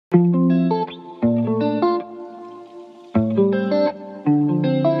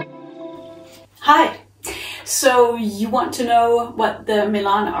you want to know what the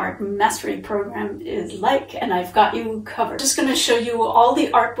Milan Art Mastery Program is like, and I've got you covered. I'm just going to show you all the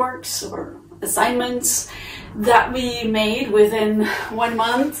artworks or assignments that we made within 1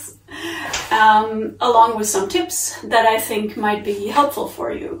 month, along with some tips that I think might be helpful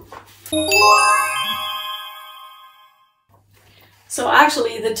for you. So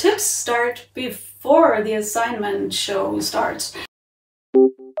actually the tips start before the assignment show starts.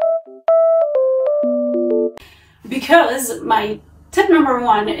 Because my tip number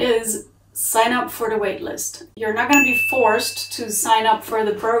 1 is sign up for the waitlist. You're not going to be forced to sign up for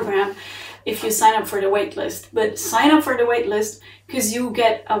the program if you sign up for the waitlist, but sign up for the waitlist because you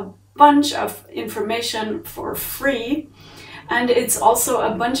get a bunch of information for free, and it's also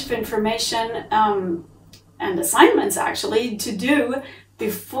a bunch of information and assignments actually to do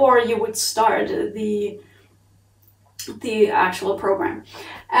before you would start the actual program.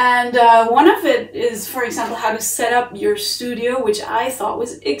 And one of it is, for example, how to set up your studio, which I thought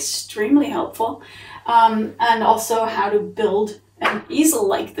was extremely helpful, and also how to build an easel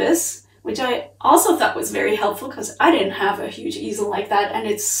like this, which I also thought was very helpful because I didn't have a huge easel like that, and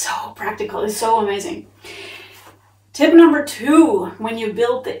it's so practical, it's so amazing. Tip number 2, when you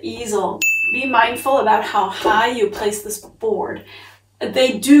build the easel, be mindful about how high you place this board.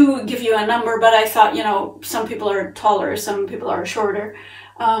 They do give you a number, but I thought, you know, some people are taller, some people are shorter.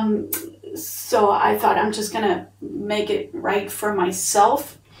 So I thought I'm just gonna make it right for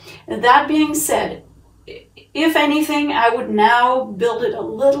myself. That being said, if anything, I would now build it a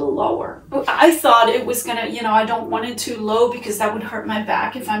little lower. I thought it was gonna, you know, I don't want it too low because that would hurt my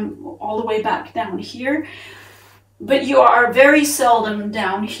back if I'm all the way back down here. But you are very seldom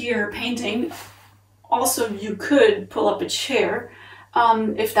down here painting. Also, you could pull up a chair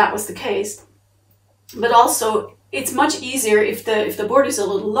if that was the case. But also, it's much easier if the board is a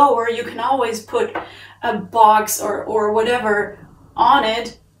little lower. You can always put a box or whatever on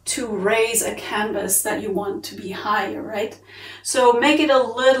it to raise a canvas that you want to be higher, right? So make it a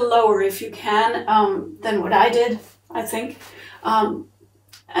little lower if you can than what I did, I think. And,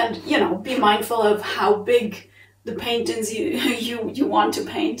 you know, be mindful of how big the paintings you want to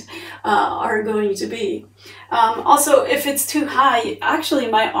paint are going to be. Also, if it's too high, actually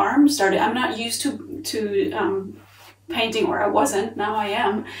my arm started, I'm not used to painting, or I wasn't, now I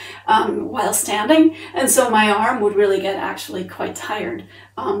am, while standing, and so my arm would really get actually quite tired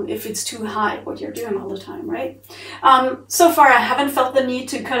if it's too high, what you're doing all the time, right? So far I haven't felt the need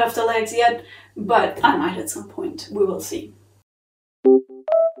to cut off the legs yet, but I might at some point, we will see.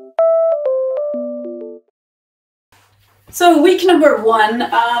 So week number 1,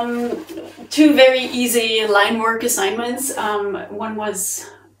 2 very easy line work assignments. One was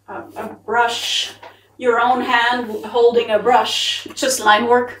a brush, your own hand holding a brush, just line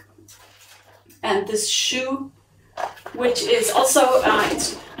work. And this shoe, which is also,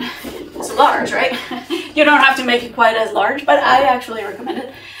 it's large, right? You don't have to make it quite as large, but I actually recommend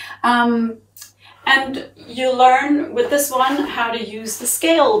it. And you learn with this one how to use the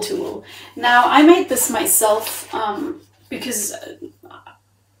scale tool. Now, I made this myself because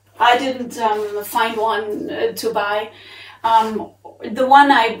I didn't find one to buy. The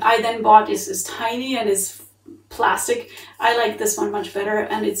one I then bought is tiny and is plastic. I like this one much better,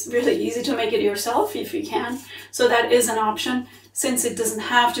 and it's really easy to make it yourself if you can. So that is an option, since it doesn't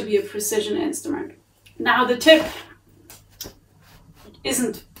have to be a precision instrument. Now the tip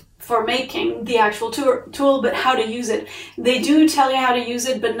isn't for making the actual tool, but how to use it. They do tell you how to use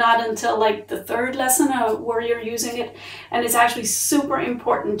it, but not until like the 3rd lesson where you're using it. And it's actually super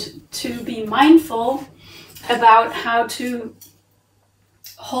important to be mindful about how to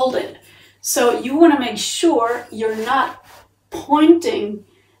hold it. So you want to make sure you're not pointing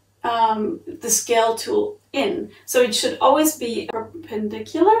the scale tool in. So it should always be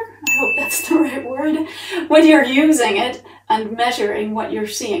perpendicular, I hope that's the right word, when you're using it and measuring what you're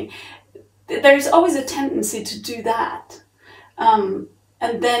seeing. There's always a tendency to do that and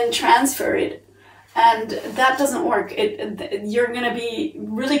then transfer it, and that doesn't work. You're going to be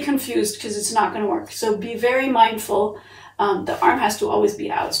really confused because it's not going to work. So be very mindful. The arm has to always be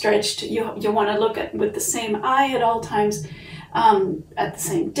outstretched. You want to look at with the same eye at all times, at the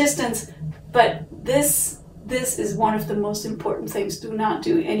same distance. But this is one of the most important things. Do not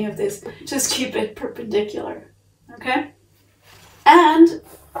do any of this. Just keep it perpendicular, okay? And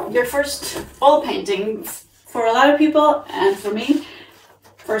your first oil painting, for a lot of people, and for me,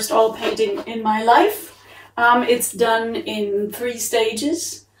 first oil painting in my life. It's done in 3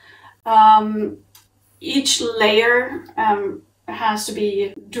 stages. Each layer has to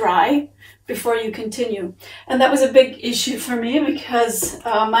be dry before you continue. And that was a big issue for me because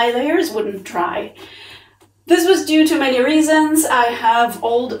my layers wouldn't dry. This was due to many reasons. I have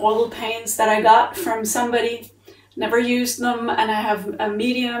old oil paints that I got from somebody, never used them, and I have a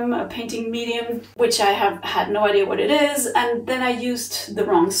medium, a painting medium, which I have had no idea what it is, and then I used the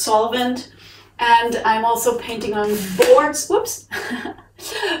wrong solvent. And I'm also painting on boards, whoops,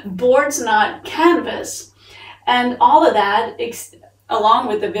 boards, not canvas. And all of that, along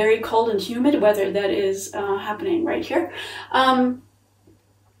with the very cold and humid weather that is happening right here,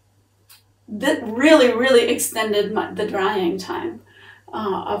 that really extended the drying time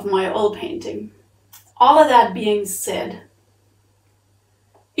of my oil painting. All of that being said,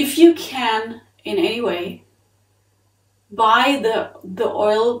 if you can in any way buy the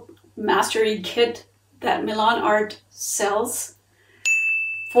oil mastery kit that Milan Art sells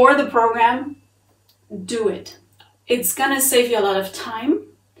for the program, do it. It's gonna save you a lot of time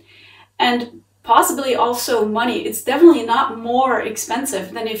and possibly also money. It's definitely not more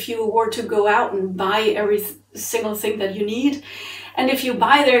expensive than if you were to go out and buy every single thing that you need. And if you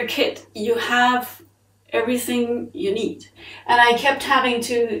buy their kit, you have everything you need. And I kept having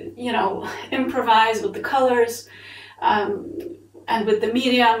to, you know, improvise with the colors and with the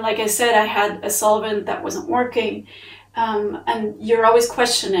medium. Like I said, I had a solvent that wasn't working. And you're always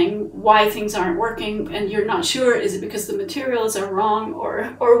questioning why things aren't working, and you're not sure, is it because the materials are wrong,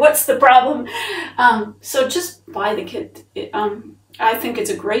 or what's the problem? So just buy the kit. I think it's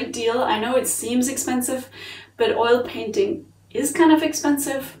a great deal. I know it seems expensive, but oil painting is kind of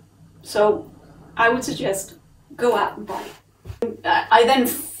expensive, so I would suggest go out and buy it. I then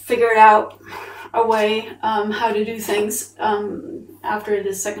figured out a way how to do things after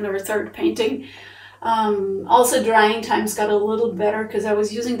the second or third painting. Also, drying times got a little better because I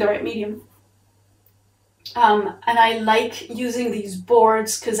was using the right medium. And I like using these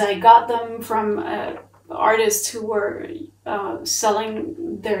boards because I got them from artists who were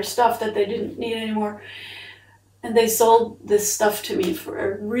selling their stuff that they didn't need anymore. And they sold this stuff to me for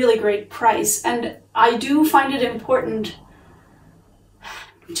a really great price. And I do find it important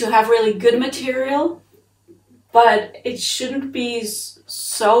to have really good material, but it shouldn't be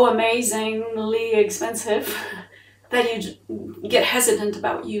so amazingly expensive that you get hesitant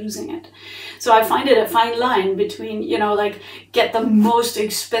about using it. So I find it a fine line between, you know, like get the most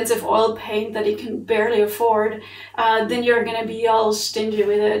expensive oil paint that you can barely afford, then you're gonna be all stingy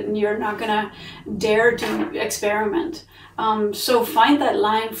with it and you're not gonna dare to experiment. So find that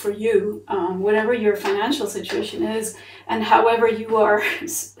line for you, whatever your financial situation is and however you are,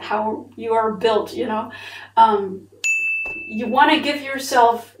 how you are built, you know. You want to give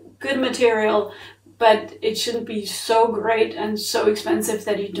yourself good material, but it shouldn't be so great and so expensive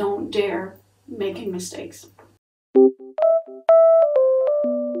that you don't dare making mistakes.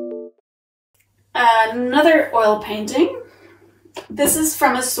 Another oil painting. This is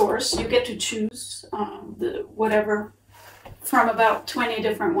from a source. You get to choose whatever, from about 20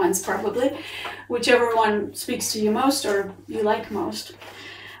 different ones probably, whichever one speaks to you most or you like most.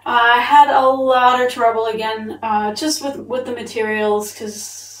 I had a lot of trouble again, just with the materials,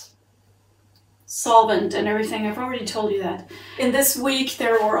 because solvent and everything, I've already told you that. In this week,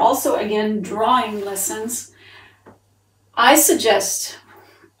 there were also, again, drawing lessons. I suggest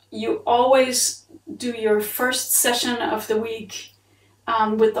you always do your first session of the week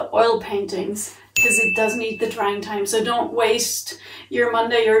with the oil paintings, because it does need the drying time. So don't waste your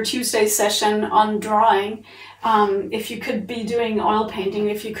Monday or Tuesday session on drawing. If you could be doing oil painting,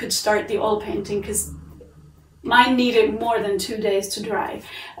 if you could start the oil painting, because mine needed more than 2 days to dry.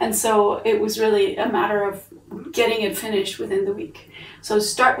 And so it was really a matter of getting it finished within the week. So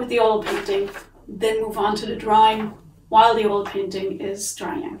start with the oil painting, then move on to the drawing while the oil painting is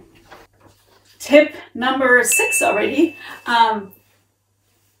drying. Tip number 6 already.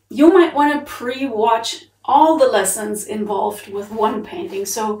 You might want to pre-watch all the lessons involved with one painting.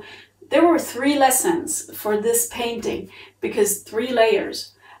 So there were 3 lessons for this painting because 3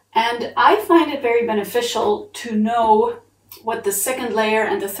 layers. And I find it very beneficial to know what the second layer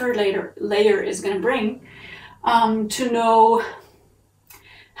and the third layer is going to bring, to know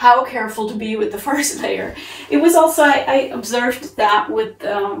how careful to be with the first layer. It was also, I observed that with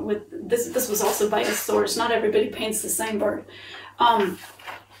this was also by a source. Not everybody paints the same bird.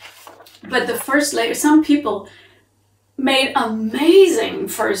 But the first layer, some people made amazing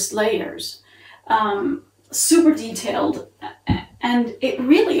first layers, super detailed, and it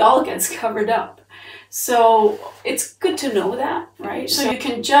really all gets covered up. So it's good to know that, right? So you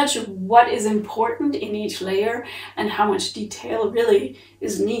can judge what is important in each layer and how much detail really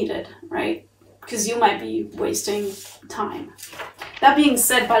is needed, right? Because you might be wasting time. That being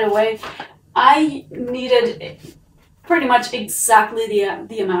said, by the way, I needed pretty much exactly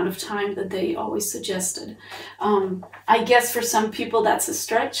the amount of time that they always suggested. I guess for some people that's a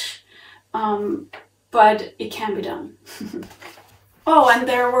stretch, but it can be done. Oh, and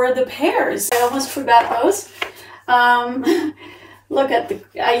there were the pears. I almost forgot those. Look at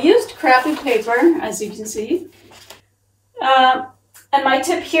I used crappy paper, as you can see. And my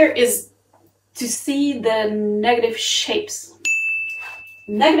tip here is to see the negative shapes.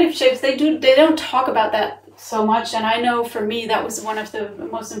 Negative shapes, they don't talk about that so much, and I know for me that was one of the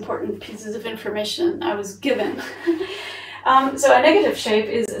most important pieces of information I was given. So a negative shape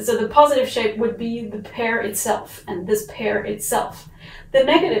is, so the positive shape would be the pear itself, and this pear itself. The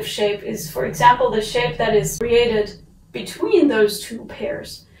negative shape is, for example, the shape that is created between those two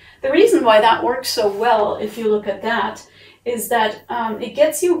pairs. The reason why that works so well, if you look at that, is that it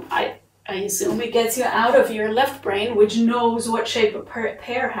gets you, I assume it gets you out of your left brain, which knows what shape a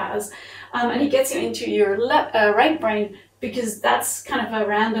pear has, and it gets you into your right brain, because that's kind of a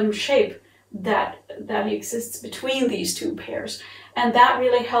random shape that exists between these two pairs. And that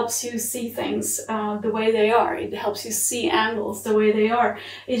really helps you see things the way they are. It helps you see angles the way they are.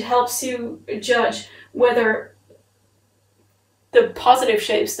 It helps you judge whether the positive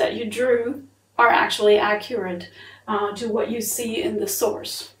shapes that you drew are actually accurate to what you see in the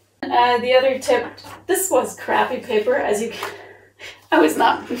source. The other tip, this was crappy paper, as you can, I was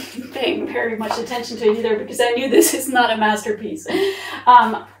not paying very much attention to it either, because I knew this is not a masterpiece.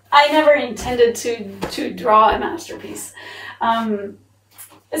 I never intended to draw a masterpiece.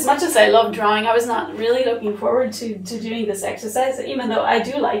 As much as I love drawing, I was not really looking forward to doing this exercise, even though I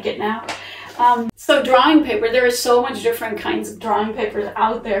do like it now. So drawing paper, there are so much different kinds of drawing papers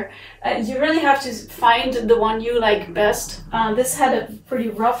out there. You really have to find the one you like best. This had a pretty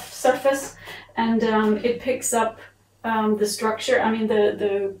rough surface, and it picks up the structure. I mean,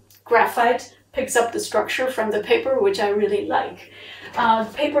 the graphite picks up the structure from the paper, which I really like. The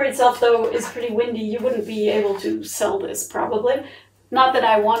paper itself, though, is pretty windy. You wouldn't be able to sell this, probably. Not that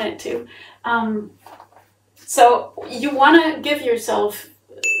I wanted to. So you want to give yourself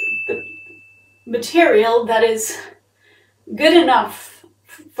the material that is good enough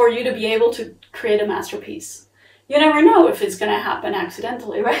for you to be able to create a masterpiece. You never know if it's going to happen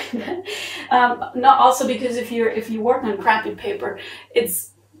accidentally, right? Not also because if you work on crappy paper,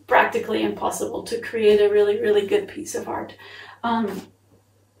 it's practically impossible to create a really, really good piece of art.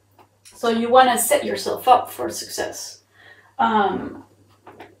 So you want to set yourself up for success.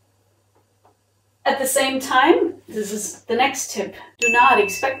 At the same time, this is the next tip, do not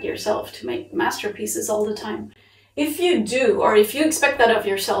expect yourself to make masterpieces all the time. If you do, or if you expect that of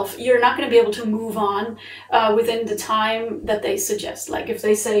yourself, you're not going to be able to move on within the time that they suggest. Like if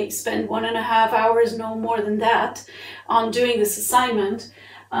they say spend 1.5 hours, no more than that, on doing this assignment,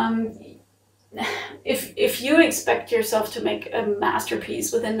 if you expect yourself to make a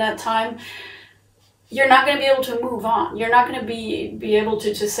masterpiece within that time, you're not going to be able to move on. You're not going to be able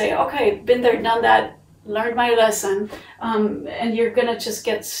to just say, okay, been there, done that, learned my lesson, and you're going to just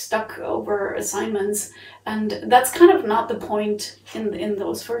get stuck over assignments. And that's kind of not the point in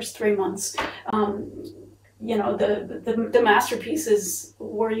those first 3 months. You know, the masterpiece is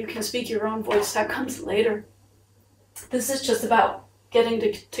where you can speak your own voice. That comes later. This is just about getting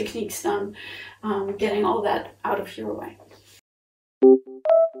the techniques done, getting all that out of your way.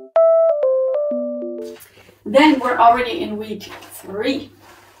 Then we're already in week 3.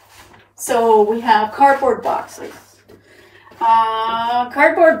 So we have cardboard boxes.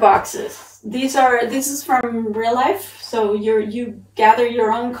 Cardboard boxes. This is from real life. So you gather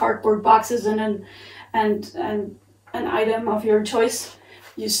your own cardboard boxes and an item of your choice.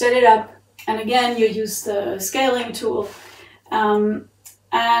 You set it up, and again you use the scaling tool. And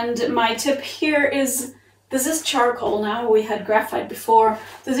my tip here is, this is charcoal now. We had graphite before.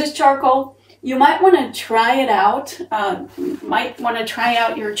 This is charcoal. You might want to try it out. Might want to try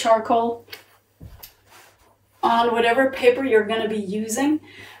out your charcoal on whatever paper you're going to be using.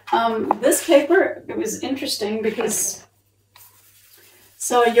 This paper, it was interesting because,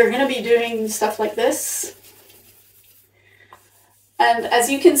 so you're going to be doing stuff like this. And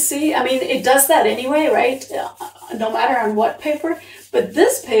as you can see, I mean, it does that anyway, right? No matter on what paper. But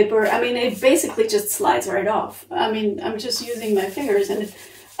this paper, I mean, it basically just slides right off. I mean, I'm just using my fingers, and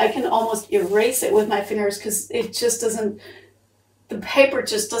I can almost erase it with my fingers because it just doesn't, the paper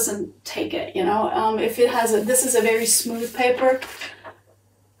just doesn't take it, you know. If it has this is a very smooth paper.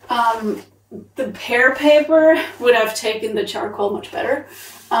 The pear paper would have taken the charcoal much better.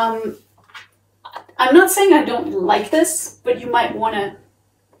 I'm not saying I don't like this, but you might want to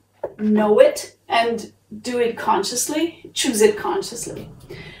know it and do it consciously, choose it consciously.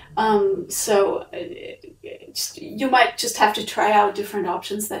 So you might just have to try out different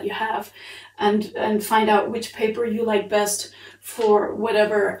options that you have, and find out which paper you like best for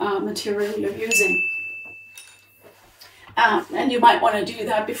whatever material you're using. And you might want to do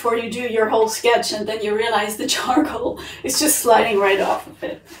that before you do your whole sketch, and then you realize the charcoal is just sliding right off of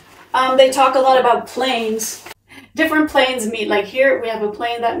it. They talk a lot about planes. Different planes meet, like here we have a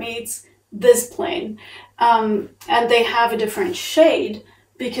plane that meets this plane, and they have a different shade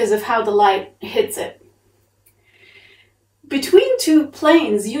because of how the light hits it. Between two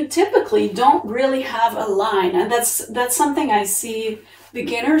planes, you typically don't really have a line, and that's something I see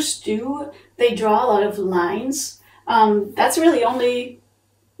beginners do. They draw a lot of lines. That's really only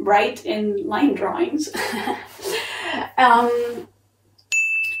right in line drawings. And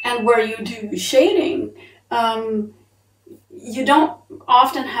where you do shading, you don't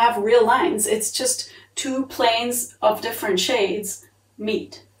often have real lines. It's just two planes of different shades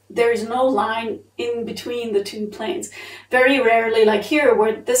meet. There is no line in between the two planes. Very rarely, like here,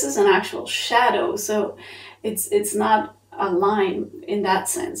 where this is an actual shadow, so it's not a line in that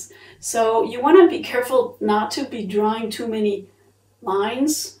sense. So you want to be careful not to be drawing too many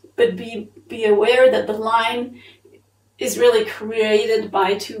lines, but be aware that the line is really created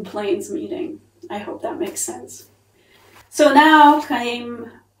by two planes meeting. I hope that makes sense. So now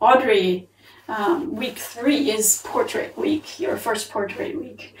came Audrey. Week 3 is portrait week, your first portrait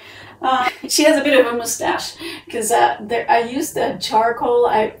week. She has a bit of a mustache because I used the charcoal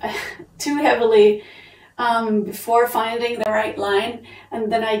too heavily before finding the right line,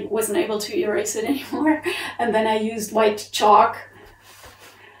 and then I wasn't able to erase it anymore, and then I used white chalk.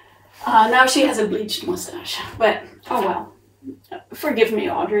 Now she has a bleached mustache, but oh well. Forgive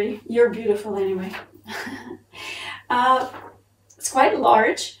me, Audrey. You're beautiful anyway. It's quite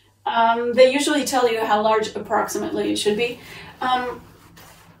large. They usually tell you how large approximately it should be.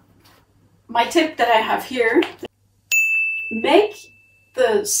 My tip that I have here, make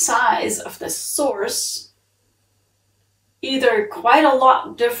the size of the source either quite a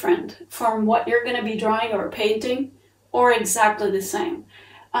lot different from what you're going to be drawing or painting, or exactly the same.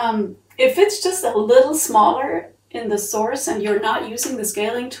 If it's just a little smaller in the source and you're not using the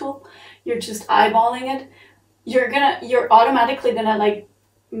scaling tool, you're just eyeballing it, you're automatically gonna like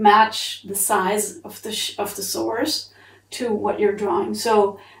match the size of the source to what you're drawing.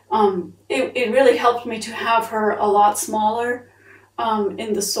 So it really helped me to have her a lot smaller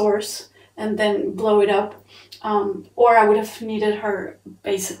in the source and then blow it up, or I would have needed her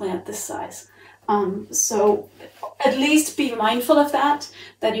basically at this size. So at least be mindful of that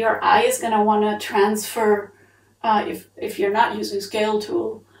your eye is going to want to transfer, if you're not using scale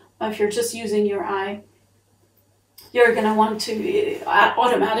tool, if you're just using your eye, you're going to want to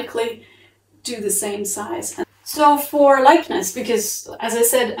automatically do the same size. So for likeness, because as I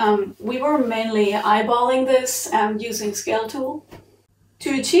said, we were mainly eyeballing this and using scale tool.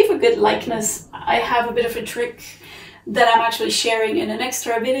 To achieve a good likeness, I have a bit of a trick that I'm actually sharing in an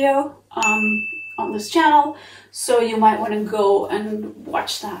extra video on this channel, so you might want to go and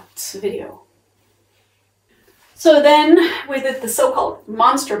watch that video. So then we did the so-called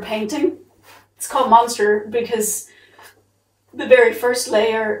monster painting. It's called monster because the very first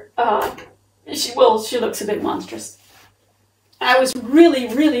layer, she looks a bit monstrous. I was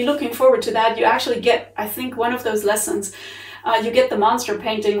really looking forward to that. You actually get, I think, one of those lessons. You get the monster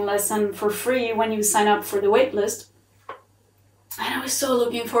painting lesson for free when you sign up for the waitlist. And I was so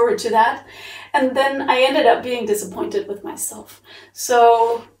looking forward to that. And then I ended up being disappointed with myself.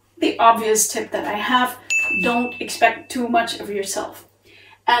 So the obvious tip that I have, don't expect too much of yourself.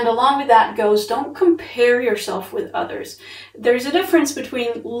 And along with that goes, don't compare yourself with others. There's a difference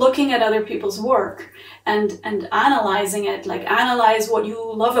between looking at other people's work and analyzing it, like analyze what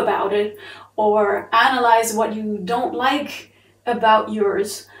you love about it, or analyze what you don't like about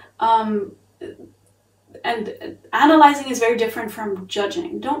yours. And analyzing is very different from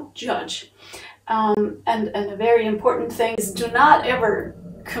judging. Don't judge. And a very important thing is, do not ever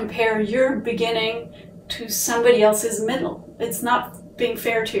compare your beginning to somebody else's middle. It's not being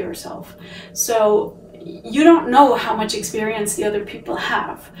fair to yourself. So you don't know how much experience the other people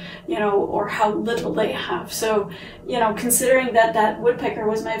have, or how little they have. So, considering that woodpecker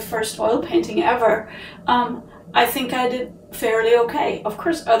was my first oil painting ever, I think I did fairly okay. Of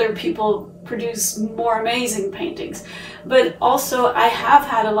course, other people produce more amazing paintings, but also I have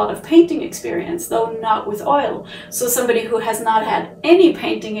had a lot of painting experience, though not with oil. So somebody who has not had any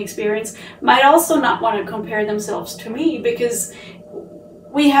painting experience might also not want to compare themselves to me, because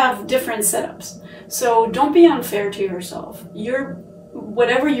we have different setups. So don't be unfair to yourself.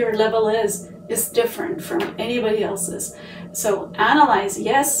 Whatever your level is different from anybody else's. So analyze,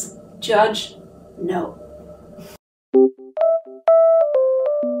 yes. Judge, no.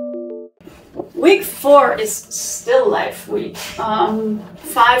 Week 4 is still life week.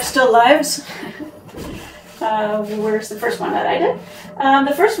 5 still lives. Where's the first one that I did?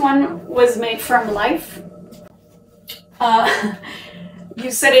 The first one was made from life.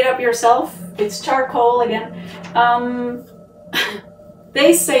 You set it up yourself. It's charcoal again.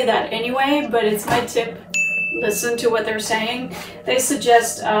 They say that anyway, but it's my tip. Listen to what they're saying. They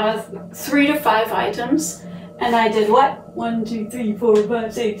suggest 3 to 5 items. And I did what? 1, 2, 3, 4,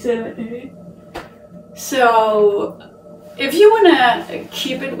 5, 6, 7, 8. So if you want to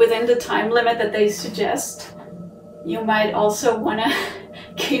keep it within the time limit that they suggest, you might also want to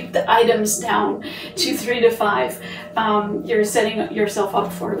keep the items down to 3 to 5. You're setting yourself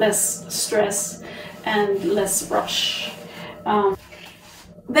up for less stress and less rush.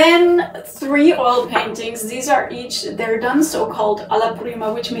 Then 3 oil paintings. These are they're done so-called alla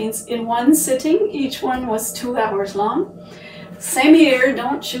prima, which means in one sitting. Each one was 2 hours long. Same here,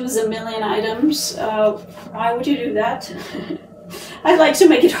 don't choose a million items. Why would you do that? I like to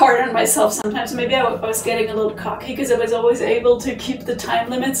make it hard on myself sometimes. Maybe I was getting a little cocky because I was always able to keep the time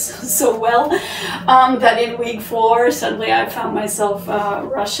limits so well that in week 4 suddenly I found myself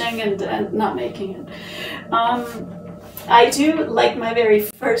rushing and not making it. I do like my very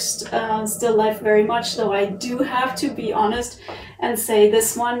first still life very much, though I do have to be honest and say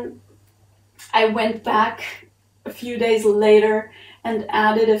this one I went back a few days later and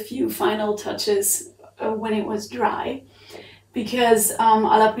added a few final touches when it was dry, because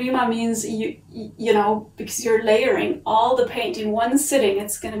alla prima means you know, because you're layering all the paint in one sitting.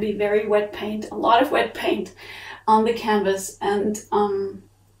 It's going to be very wet paint, a lot of wet paint on the canvas, and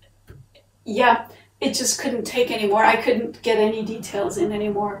yeah, it just couldn't take anymore. I couldn't get any details in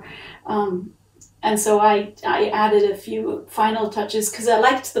anymore. And so I added a few final touches because I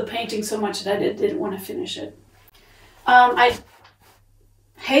liked the painting so much that I didn't want to finish it. I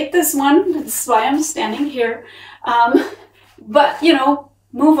hate this one. That's why I'm standing here. But, you know,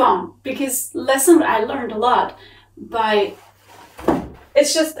 move on, because lesson I learned a lot by...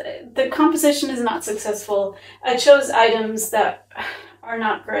 It's just the composition is not successful. I chose items that are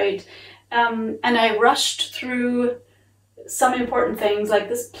not great. And I rushed through some important things, like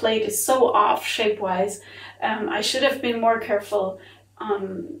this plate is so off shape-wise. I should have been more careful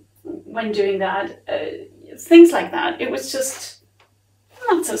when doing that. Things like that. It was just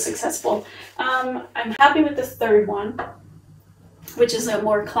not so successful. I'm happy with the third one, which is a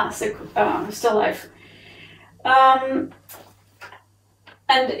more classic still life. And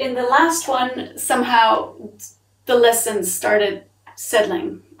in the last one, somehow the lessons started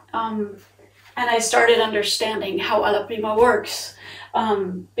settling. And I started understanding how alla prima works,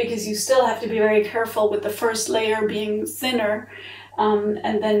 because you still have to be very careful with the first layer being thinner,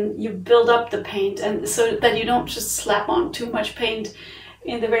 and then you build up the paint, and so that you don't just slap on too much paint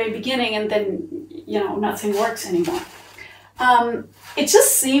in the very beginning and then, you know, nothing works anymore. It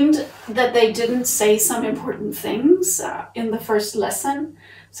just seemed that they didn't say some important things in the first lesson.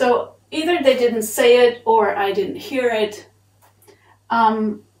 So either they didn't say it or I didn't hear it.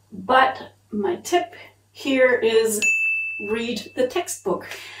 But my tip here is read the textbook.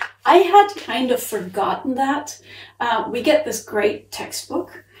 I had kind of forgotten that. We get this great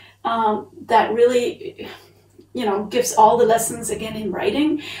textbook that really, you know, gives all the lessons again in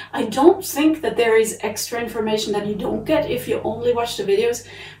writing. I don't think that there is extra information that you don't get if you only watch the videos,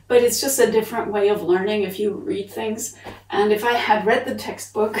 but it's just a different way of learning if you read things. And if I had read the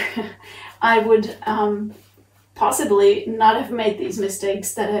textbook, I would possibly not have made these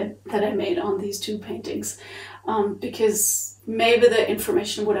mistakes that I made on these 2 paintings, because maybe the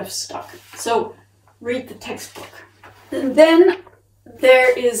information would have stuck. So read the textbook. And then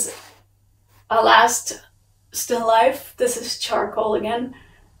there is a last still life. This is charcoal again,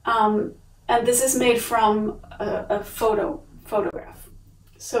 and this is made from a photograph.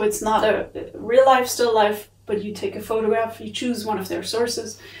 So it's not a real life still life, but you take a photograph, you choose one of their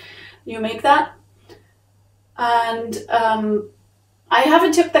sources, you make that. And I have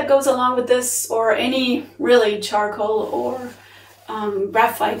a tip that goes along with this, or any really charcoal or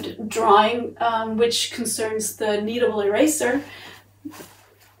graphite drawing, which concerns the kneadable eraser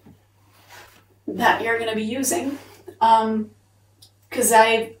that you're going to be using. Because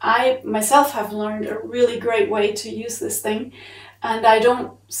I myself have learned a really great way to use this thing, and I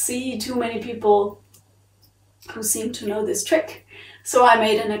don't see too many people who seem to know this trick. So I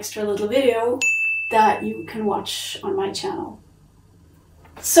made an extra little video that you can watch on my channel.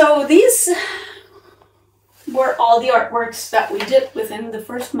 So these were all the artworks that we did within the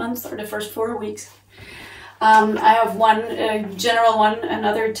first month or the first 4 weeks. I have one general one,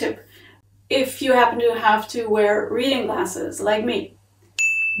 another tip. If you happen to have to wear reading glasses like me,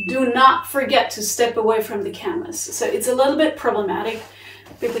 do not forget to step away from the canvas. So it's a little bit problematic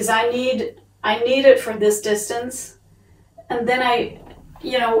because I need it for this distance, and then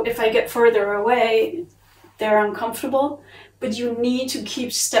if I get further away, they're uncomfortable. But you need to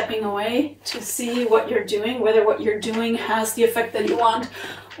keep stepping away to see what you're doing, whether what you're doing has the effect that you want,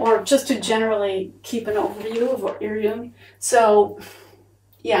 or just to generally keep an overview of what you're doing. So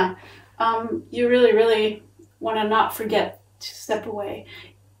yeah, you really, really want to not forget to step away.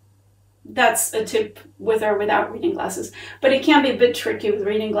 That's a tip with or without reading glasses. But it can be a bit tricky with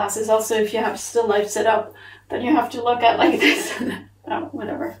reading glasses. Also, if you have still life set up, then you have to look at like this. Oh,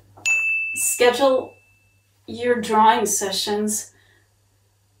 whatever. Schedule your drawing sessions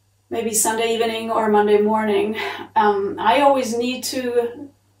maybe Sunday evening or Monday morning. I always need to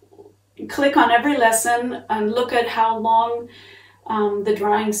click on every lesson and look at how long the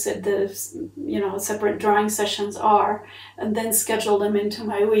drawings, separate drawing sessions are, and then schedule them into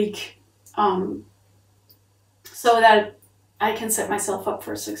my week so that I can set myself up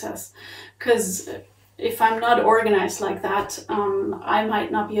for success. Because if I'm not organized like that, I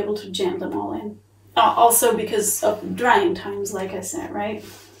might not be able to jam them all in. Also because of drying times, like I said, right?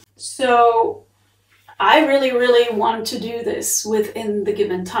 So I really, really want to do this within the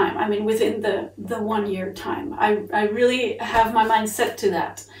given time. I mean, within the 1 year time. I really have my mind set to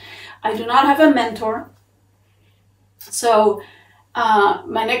that. I do not have a mentor. So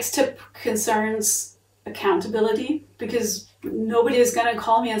my next tip concerns accountability, because nobody is going to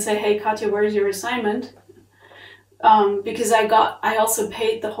call me and say, hey, Katja, where's your assignment? Because I also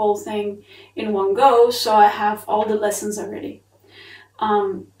paid the whole thing in one go, so I have all the lessons already.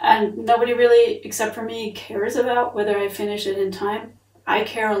 And nobody really, except for me, cares about whether I finish it in time. I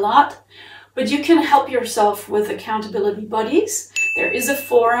care a lot, but you can help yourself with accountability buddies. There is a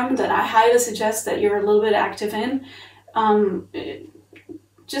forum that I highly suggest that you're a little bit active in.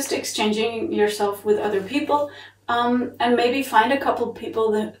 Just exchanging yourself with other people. And maybe find a couple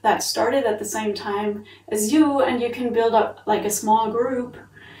people that started at the same time as you, and you can build up like a small group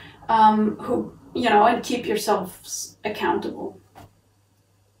who, and keep yourself accountable.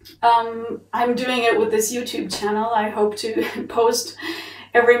 I'm doing it with this YouTube channel. I hope to post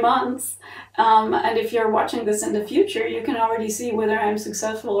every month. And if you're watching this in the future, you can already see whether I'm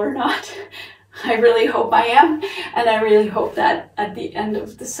successful or not. I really hope I am, and I really hope that at the end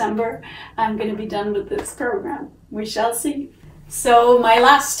of December I'm going to be done with this program. We shall see. So my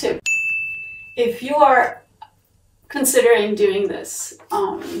last tip, if you are considering doing this,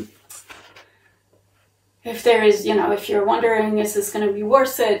 if there is, if you're wondering, is this going to be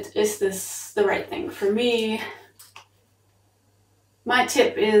worth it? Is this the right thing for me? My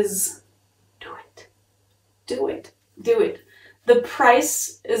tip is do it. Do it. Do it. The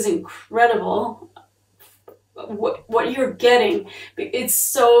price is incredible. What you're getting, it's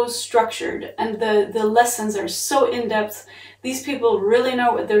so structured, and the lessons are so in-depth. These people really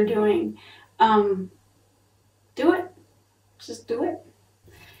know what they're doing. Do it. Just do it.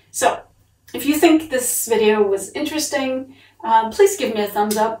 So, if you think this video was interesting, please give me a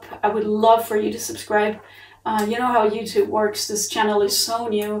thumbs up. I would love for you to subscribe. You know how YouTube works. This channel is so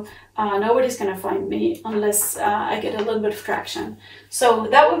new. Nobody's gonna find me unless I get a little bit of traction. So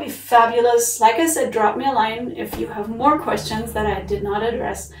that would be fabulous. Like I said, drop me a line if you have more questions that I did not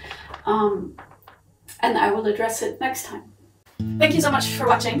address, and I will address it next time. Thank you so much for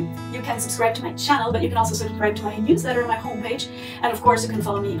watching. You can subscribe to my channel, but you can also subscribe to my newsletter on my homepage. And of course, you can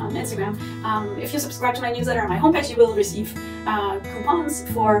follow me on Instagram. If you subscribe to my newsletter on my homepage, you will receive coupons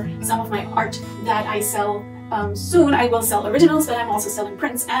for some of my art that I sell. Soon I will sell originals, but I'm also selling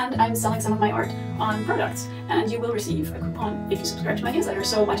prints, and I'm selling some of my art on products. And you will receive a coupon if you subscribe to my newsletter.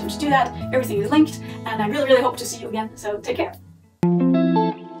 So why don't you do that? Everything is linked, and I really, really hope to see you again. So take care.